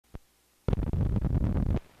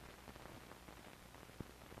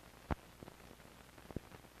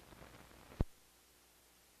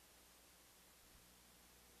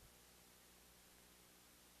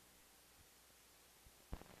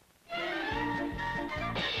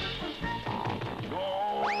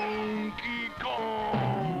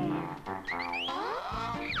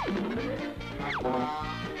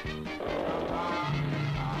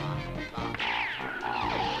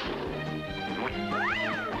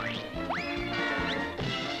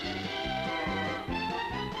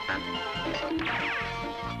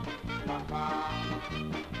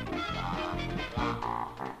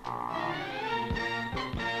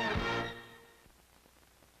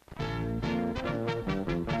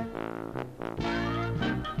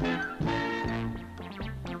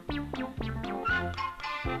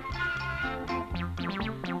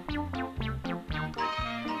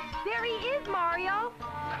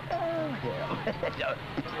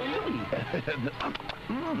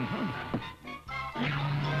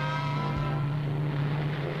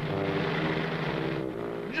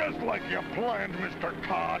Just like you planned, Mr.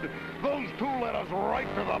 Todd. Those two led us right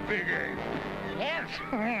to the big ape. Yes,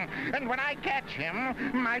 and when I catch him,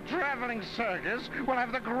 my traveling circus will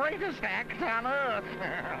have the greatest act on Earth.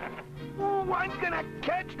 Oh, I'm gonna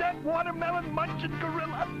catch that watermelon munching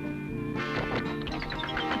gorilla.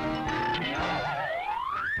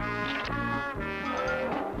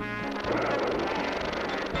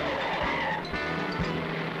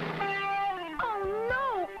 Oh,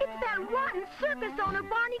 no, it's that rotten circus owner,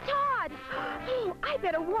 Barney Todd. Oh, I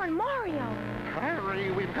better warn Mario.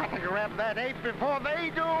 Hurry, we've got to grab that ape before they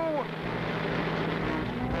do. All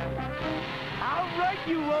right,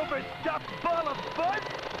 you overstuffed ball of fun.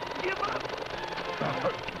 Give up.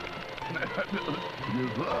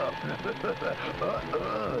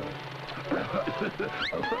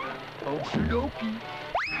 Okie dokie.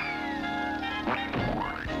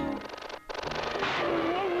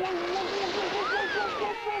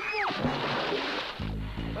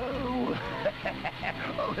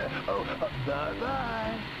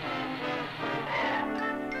 Bye-bye.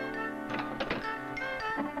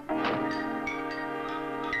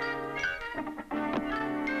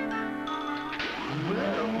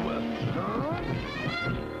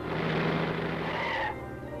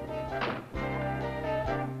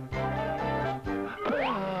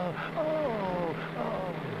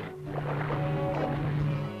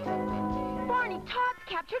 Barney Todd's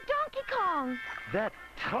captured Donkey Kong. That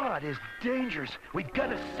Todd is dangerous. We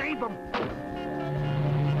gotta save him.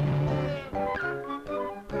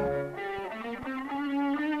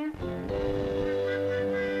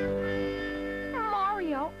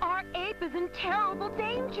 Mario, our ape is in terrible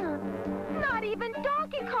danger. Not even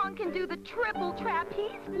Donkey Kong can do the triple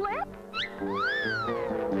trapeze flip.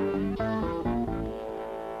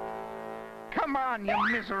 Come on, you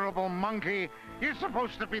miserable monkey. You're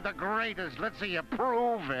supposed to be the greatest. Let's see you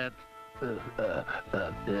prove it.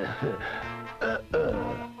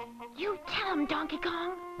 You tell him, Donkey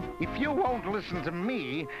Kong. If you won't listen to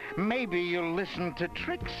me, maybe you'll listen to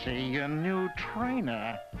Trixie, your new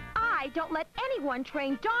trainer. I don't let anyone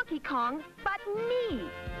train Donkey Kong but me.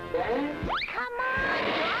 Come on,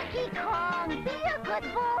 Donkey Kong. Be a good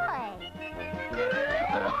boy.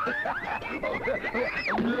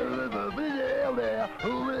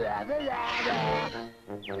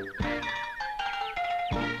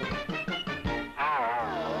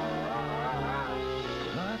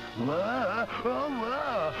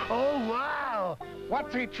 Oh, wow!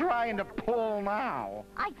 What's he trying to pull now?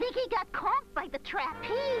 I think he got caught by the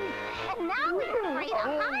trapeze, and now he's afraid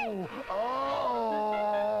of heights.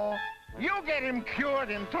 Oh! You get him cured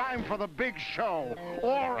in time for the big show,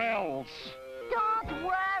 or else. Don't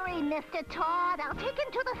worry, Mr. Todd. I'll take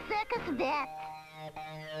him to the circus vet.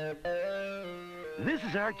 This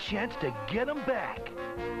is our chance to get him back.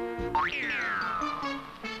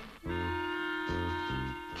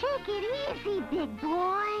 Take it easy, big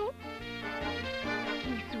boy.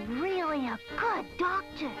 He's really a good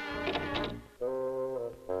doctor.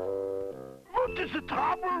 What is the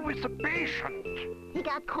trouble with the patient? He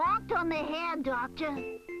got conked on the head, Doctor.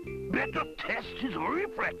 Better test his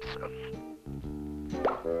reflexes.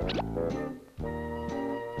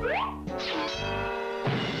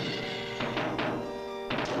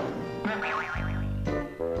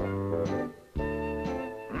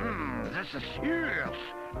 This is serious.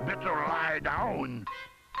 Better lie down.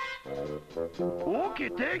 Okay,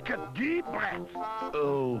 take a deep breath.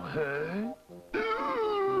 Okay.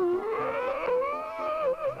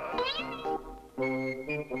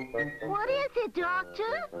 What is it,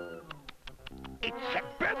 Doctor? It's a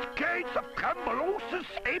bad case of convolusus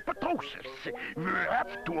apoptosis. We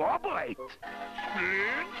have to operate.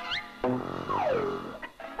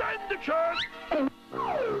 Bend the chest.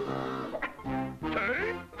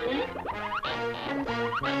 Turn.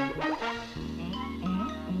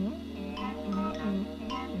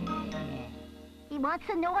 He wants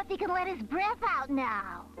to know if he can let his breath out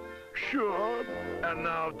now. Sure. And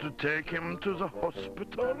now to take him to the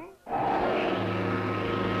hospital.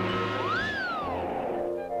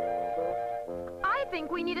 I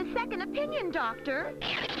think we need a second opinion, Doctor.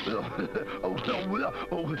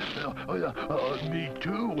 Me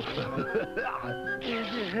too.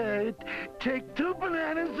 Take 2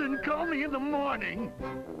 bananas and call me in the morning.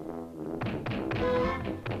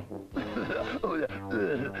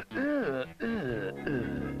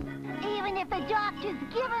 Even if the doctor's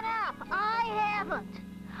given up, I haven't.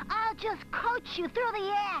 I'll just coach you through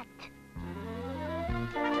the act.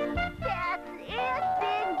 That's it,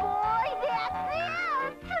 big boy. That's it.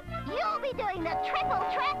 You'll be doing the a triple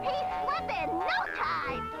trapeze flip in no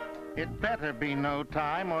time. It better be no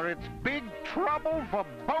time, or it's big trouble for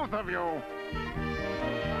both of you.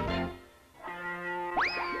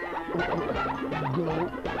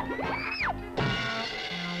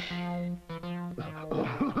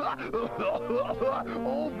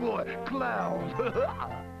 Oh boy, clowns.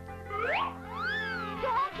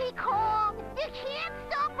 Donkey Kong, you can't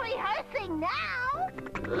stop rehearsing now.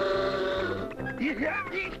 Yeah,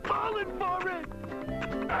 he's falling for it.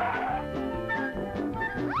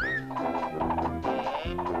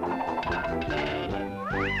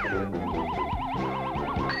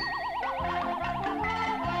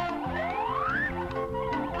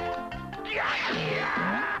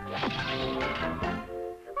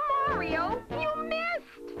 Mario, you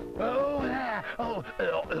missed! Oh, yeah. Oh,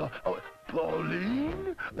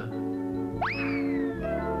 Pauline?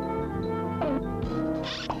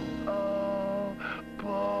 Oh,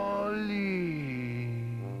 Pauline.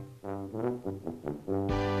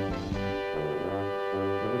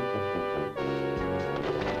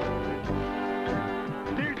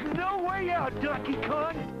 There's no way out, Donkey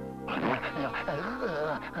Kong.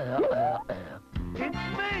 It's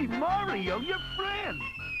me, Mario, your friend.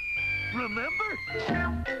 Remember?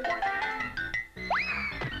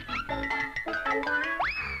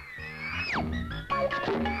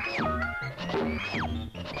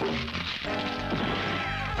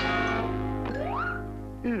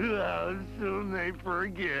 Oh, soon they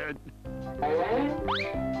forget.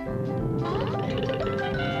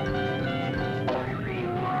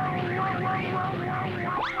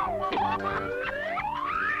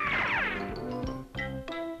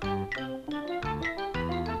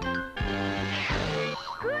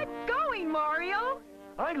 Good going, Mario!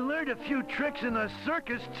 I learned a few tricks in the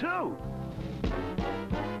circus, too.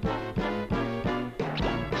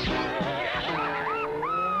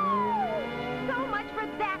 So much for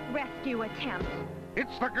that rescue attempt.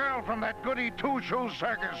 It's the girl from that goody two-shoes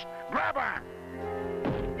circus. Grab her!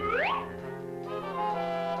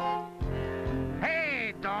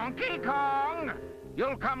 Hey, Donkey Kong!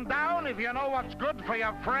 You'll come down if you know what's good for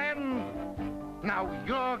your friend. Now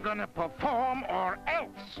you're gonna perform or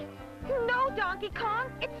else. No, Donkey Kong,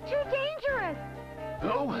 it's too dangerous.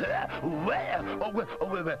 Oh, where?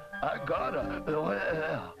 Wait, I gotta.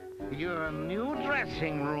 Where? Your new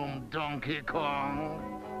dressing room, Donkey Kong.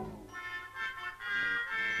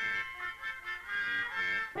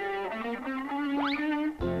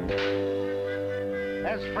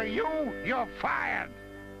 As for you, you're fired.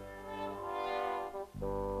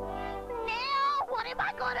 Now, what am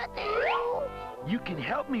I gonna do? You can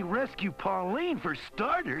help me rescue Pauline for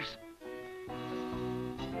starters.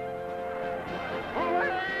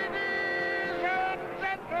 Ladies and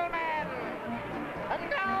gentlemen, and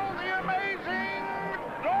now the amazing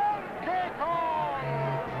Donkey Kong.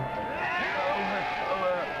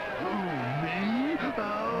 Who, me?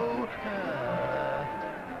 Oh,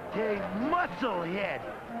 hey, Musclehead.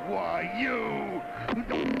 Why, you...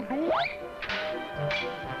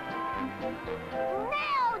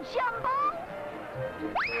 Now, Jumbo!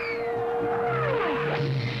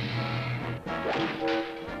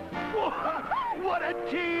 What a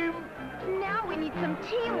team! Now we need some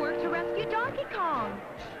teamwork to rescue Donkey Kong.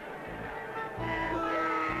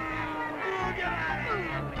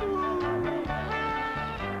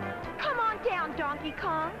 Come on down, Donkey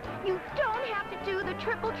Kong. You don't have to do the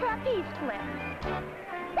triple trapeze flip.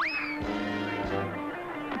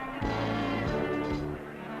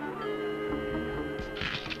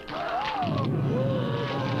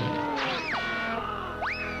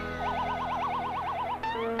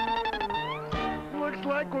 Looks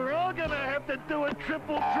like we're all gonna have to do a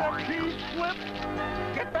triple trapeze flip.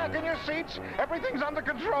 Get back in your seats. Everything's under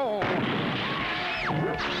control.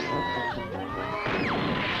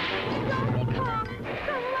 Donkey Kong,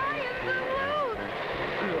 the lions are loose.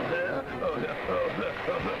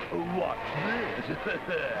 Watch this.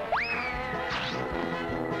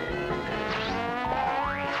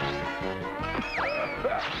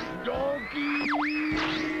 Donkey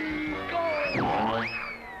Kong!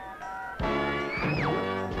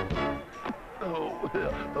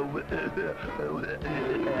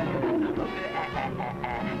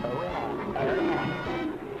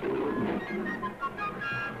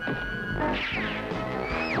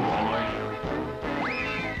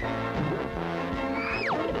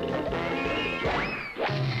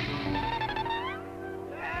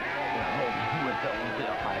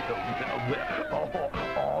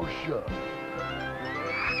 Oh, sure.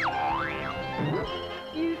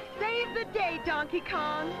 You saved the day, Donkey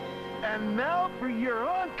Kong. And now for your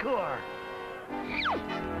encore.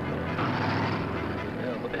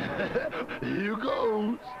 Here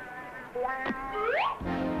goes.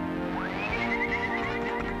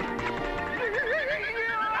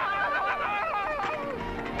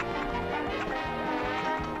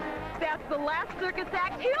 That's the last circus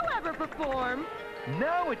act he'll ever perform.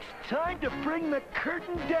 Now it's time to bring the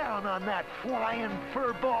curtain down on that flying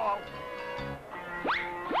fur ball.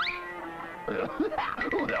 Looks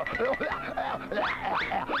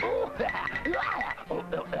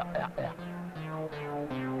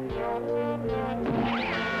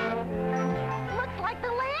like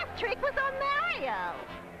the last trick was on Mario.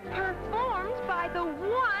 Performed by the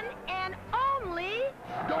one and only...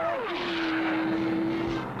 Donkey